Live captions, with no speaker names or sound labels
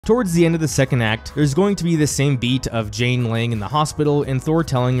Towards the end of the second act, there's going to be the same beat of Jane laying in the hospital and Thor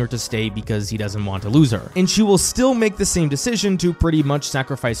telling her to stay because he doesn't want to lose her. And she will still make the same decision to pretty much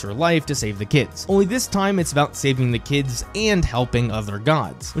sacrifice her life to save the kids. Only this time it's about saving the kids and helping other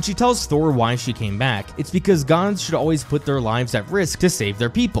gods. When she tells Thor why she came back, it's because gods should always put their lives at risk to save their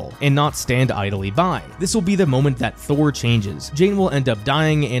people, and not stand idly by. This will be the moment that Thor changes. Jane will end up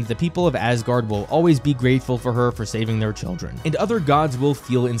dying, and the people of Asgard will always be grateful for her for saving their children. And other gods will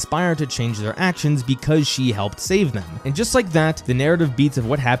feel inspired to change their actions because she helped save them. And just like that, the narrative beats of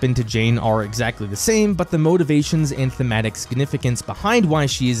what happened to Jane are exactly the same, but the motivations and thematic significance behind why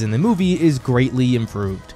she is in the movie is greatly improved.